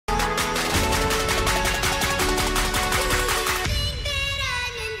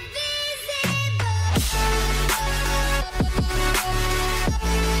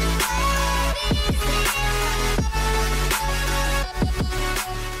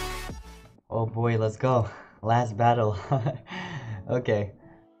boy, let's go. Last battle. Okay.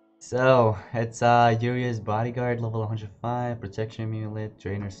 So, it's Yuria's bodyguard, level 105, protection amulet,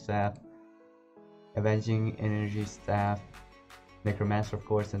 drainer staff, avenging energy staff, necromancer of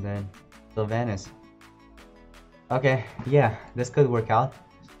course, and then Sylvanas. Okay, yeah, this could work out.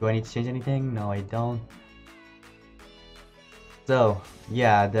 Do I need to change anything? No, I don't. So,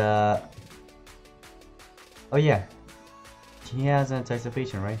 yeah, oh yeah, he has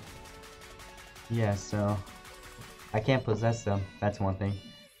anticipation, right? Yeah, so I can't possess them, that's one thing.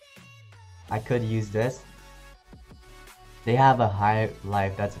 I could use this. They have a high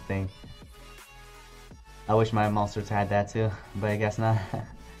life, that's the thing. I wish my monsters had that too, but I guess not.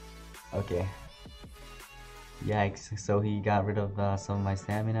 Okay. Yikes, so he got rid of some of my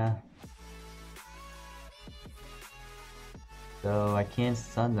stamina. So I can't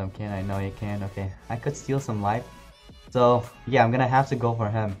stun them, can I? No, you can. Okay, I could steal some life. So yeah, I'm gonna have to go for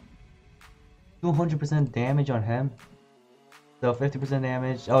him. 200% damage on him. So 50%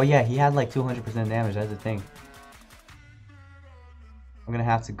 damage. Oh yeah, he had like 200% damage, that's the thing. I'm gonna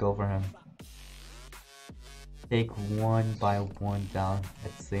have to go for him. Take one by one down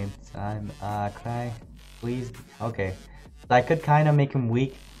at the same time. Cry, please. Okay, so I could kind of make him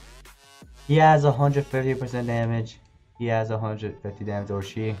weak. He has 150% damage. He has 150 damage, or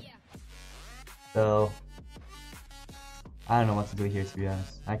she. So I don't know what to do here, to be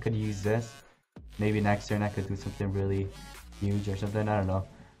honest. I could use this. Maybe next turn I could do something really huge or something. I don't know.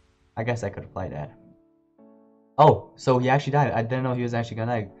 I guess I could apply that. Oh, so he actually died. I didn't know he was actually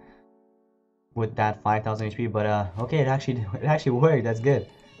gonna die with that 5000 HP, but okay, it actually worked. That's good.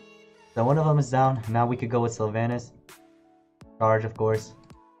 So one of them is down. Now we could go with Sylvanas. Charge, of course.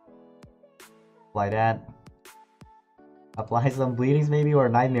 Apply that. Apply some bleedings maybe, or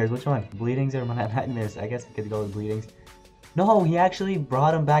nightmares. Which one? Bleedings or nightmares? I guess I could go with bleedings. No, he actually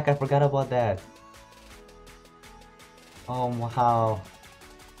brought him back. I forgot about that. Oh wow.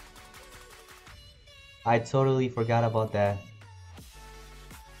 I totally forgot about that.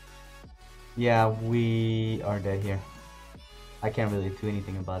 Yeah, we are dead here. I can't really do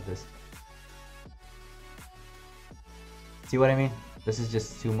anything about this. See what I mean? This is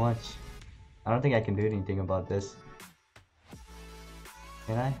just too much. I don't think I can do anything about this.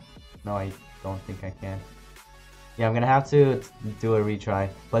 Can I? No, I don't think I can. Yeah, I'm gonna have to do a retry.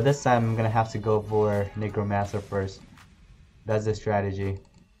 But this time I'm gonna have to go for Necromancer first. That's the strategy.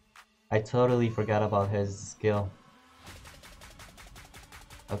 I totally forgot about his skill.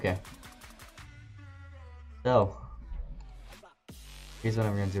 Okay. So, here's what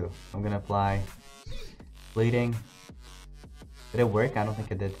I'm gonna do. I'm gonna apply bleeding. Did it work? I don't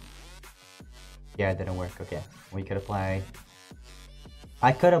think it did. Yeah, it didn't work. Okay. We could apply...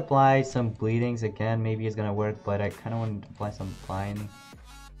 I could apply some bleedings again. Maybe it's gonna work, but I kind of want to apply some blind.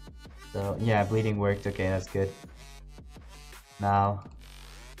 So, yeah, bleeding worked. Okay, that's good. Now,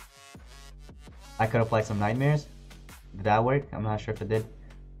 I could apply some nightmares. Did that work? I'm not sure if it did.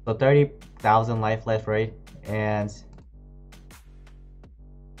 So 30,000 life left, right? And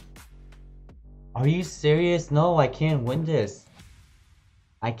are you serious? No, I can't win this.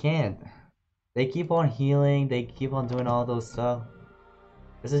 I can't. They keep on healing. They keep on doing all those stuff.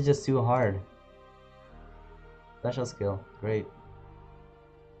 This is just too hard. Special skill, great.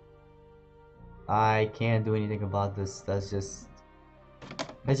 I can't do anything about this. It's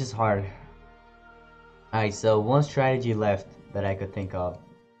just hard. Alright, so one strategy left that I could think of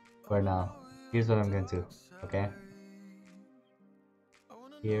for now. Here's what I'm gonna do, okay?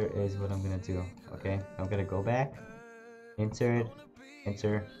 Here is what I'm gonna do, okay? I'm gonna go back, enter,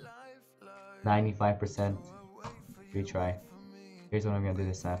 95%, retry. Here's what I'm gonna do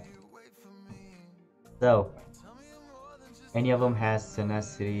this time. So, any of them has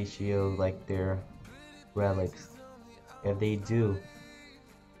tenacity shield like their relics. If they do,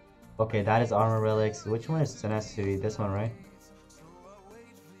 okay, that is armor relics. Which one is tenacity? This one, right?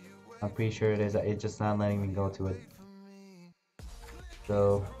 I'm pretty sure it is. It's just not letting me go to it.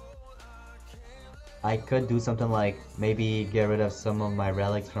 So I could do something like maybe get rid of some of my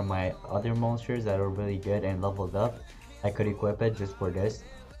relics from my other monsters that are really good and leveled up. I could equip it just for this,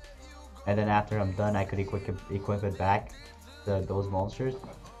 and then after I'm done I could equip it back to those monsters.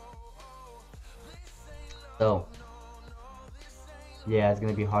 So yeah, it's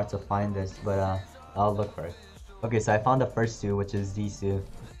gonna be hard to find this, but I'll look for it. Okay, so I found the first two, which is these two.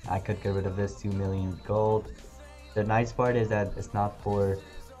 I could get rid of this 2 million gold. The nice part is that it's not for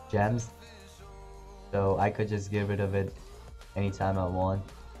gems, so I could just get rid of it anytime I want.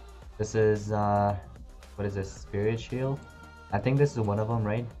 This is what is this, spirit shield? I think this is one of them,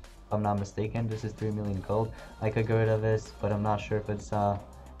 right? If I'm not mistaken. This is 3 million gold. I could get rid of this, but I'm not sure if it's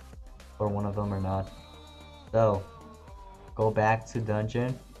for one of them or not. So go back to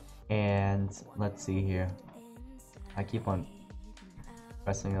dungeon and let's see here. I keep on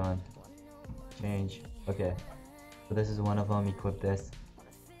pressing on change. Okay, so this is one of them. Equip this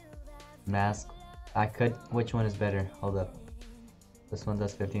mask. I could, which one is better? Hold up, this one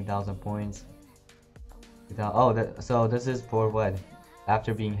does 15,000 points. Oh, so this is for what?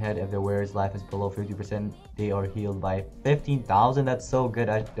 After being hit, if the wearer's life is below 50%, they are healed by 15,000. That's so good.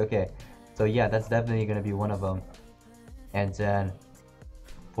 Okay, so yeah, that's definitely gonna be one of them. And then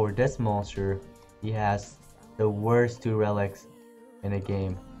for this monster, he has the worst 2 relics in the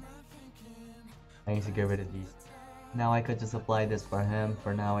game. I need to get rid of these. Now I could just apply this for him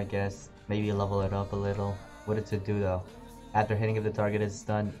for now, I guess. Maybe level it up a little. What does it do though? After hitting, if the target is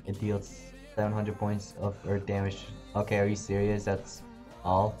stunned, it deals 700 points of earth damage. Okay, are you serious? That's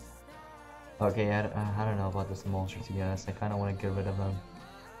all? Okay, I don't know about this monster, to be honest. I kind of want to get rid of him.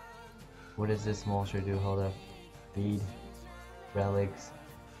 What does this monster do? Hold up. Feed. Relics.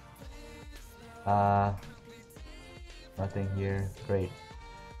 Nothing here. Great.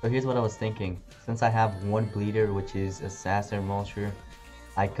 So here's what I was thinking. Since I have one bleeder, which is assassin monster,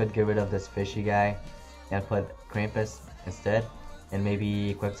 I could get rid of this fishy guy and put Krampus instead. And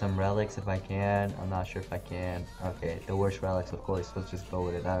maybe equip some relics if I can. I'm not sure if I can. Okay, the worst relics, of course. Let's just go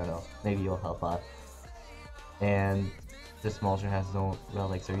with it. I don't know. Maybe you'll help out. And this monster has no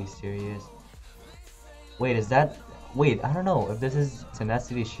relics. Are you serious? Wait, is that... Wait, I don't know if this is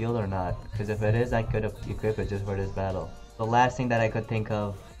Tenacity Shield or not. Because if it is, I could equip it just for this battle. The last thing that I could think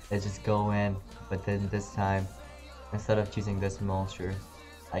of is just go in. But then this time, instead of choosing this monster,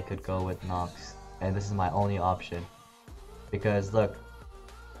 I could go with Nox. And this is my only option. Because look,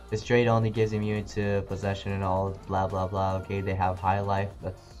 this trade only gives immune to possession and all blah blah blah. Okay, they have high life,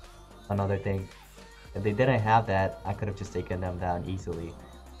 that's another thing. If they didn't have that, I could have just taken them down easily.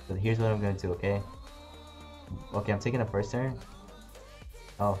 So here's what I'm gonna do, okay? Okay, I'm taking the first turn.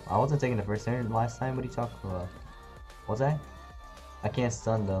 Oh, I wasn't taking the first turn last time. What are you talking about? Was I? I can't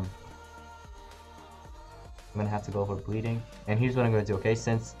stun them. I'm gonna have to go for bleeding. And here's what I'm gonna do, okay?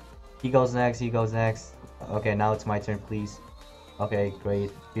 Since he goes next, he goes next. Okay, now it's my turn, please. Okay,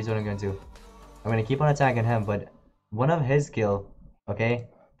 great. Here's what I'm gonna do. I'm gonna keep on attacking him, but one of his skill, okay,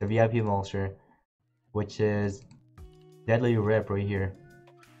 the VIP monster, which is Deadly Rip right here.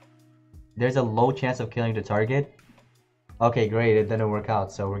 There's a low chance of killing the target. Okay, great, it didn't work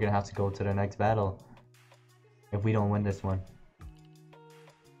out, so we're gonna have to go to the next battle if we don't win this one.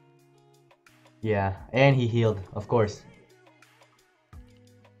 Yeah, and he healed, of course.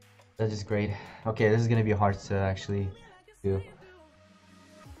 That's just great. Okay, this is gonna be hard to actually do.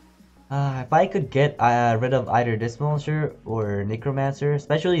 If I could get rid of either this monster or Necromancer,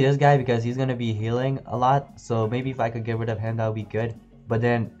 especially this guy because he's gonna be healing a lot. So maybe if I could get rid of him, that would be good. But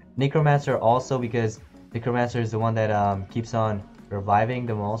then Necromancer also, because Necromancer is the one that keeps on reviving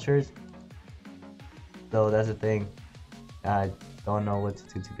the monsters. So that's the thing. I don't know what to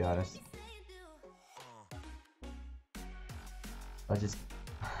do, to be honest. I'll just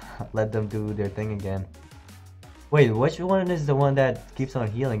let them do their thing again. Wait, which one is the one that keeps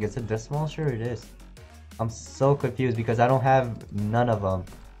on healing? Is it this monster or this? I'm so confused because I don't have none of them.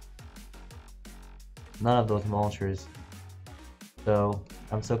 None of those monsters. So,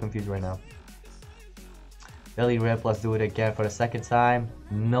 I'm so confused right now. Deadly Rip, let's do it again for the second time.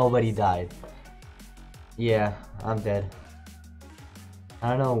 Nobody died. Yeah, I'm dead. I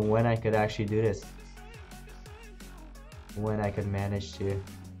don't know when I could actually do this. When I could manage to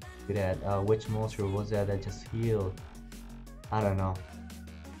do that. Which monster was that just healed? I don't know.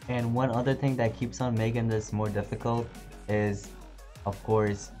 And one other thing that keeps on making this more difficult is, of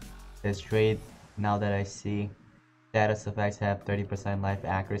course, this trade. Now that I see status effects have 30% life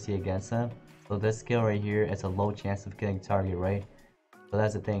accuracy against them. So this skill right here is a low chance of killing target, right? So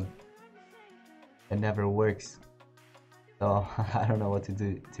that's the thing. It never works. So I don't know what to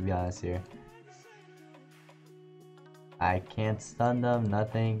do, to be honest here. I can't stun them,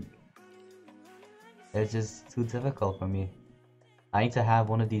 nothing. It's just too difficult for me. I need to have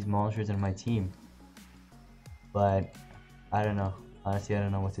one of these monsters in my team. But I don't know. Honestly, I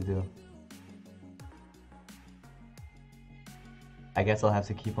don't know what to do. I guess I'll have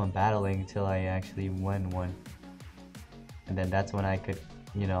to keep on battling until I actually win one. And then that's when I could,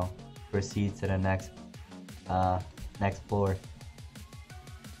 you know, proceed to the next floor.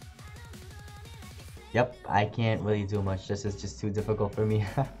 Yep, I can't really do much. This is just too difficult for me.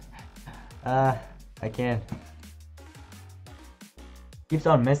 I can't. Keeps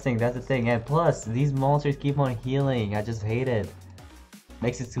on missing, that's the thing. And plus, these monsters keep on healing. I just hate it.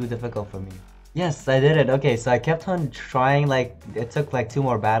 Makes it too difficult for me. Yes, I did it. Okay, so I kept on trying, like, it took like 2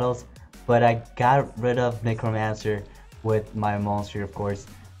 more battles. But I got rid of Necromancer with my monster, of course,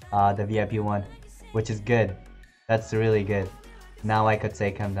 the VIP one, which is good. That's really good. Now I could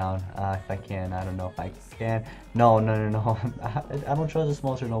take him down if I can. I don't know if I can. No. I don't trust this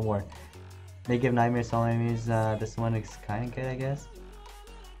monster no more. They give nightmares to all enemies. This one is kind of good, I guess.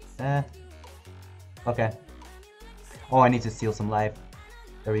 Okay. Oh, I need to steal some life.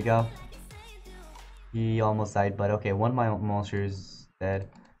 There we go. He almost died, but okay, one of my monsters is dead.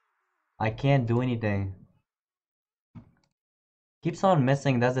 I can't do anything. Keeps on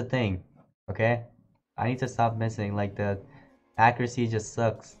missing, that's the thing. Okay? I need to stop missing, like the accuracy just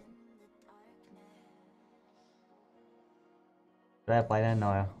sucks. Should I apply that?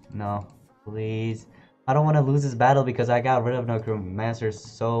 No. Please. I don't want to lose this battle because I got rid of Necromancer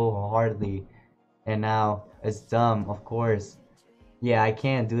so hardly. And now it's dumb, of course. Yeah, I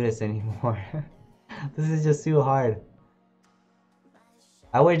can't do this anymore. This is just too hard.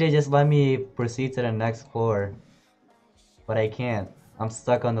 I wish they just let me proceed to the next floor. But I can't. I'm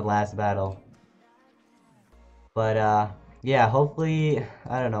stuck on the last battle. But yeah, hopefully,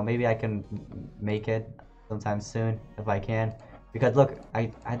 I don't know, maybe I can make it sometime soon if I can. Because look,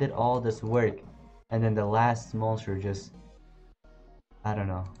 I did all this work and then the last monster just, I don't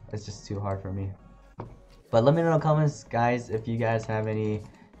know, it's just too hard for me. But let me know in the comments, guys, if you guys have any,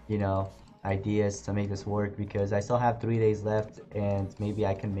 you know, ideas to make this work, because I still have 3 days left and maybe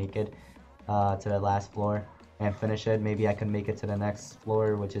I can make it to the last floor and finish it. Maybe I can make it to the next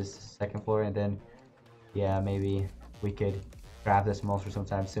floor, which is second floor, and then yeah, maybe we could craft this monster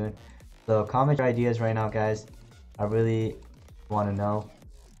sometime soon. So comment your ideas right now, guys. I really want to know.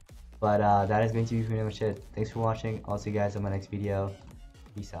 But that is going to be pretty much it. Thanks for watching. I'll see you guys in my next video.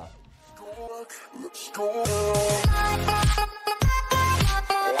 Peace out. Let's go.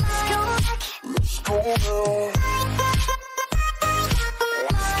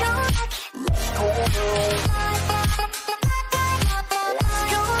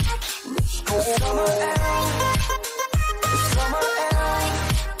 Let's go.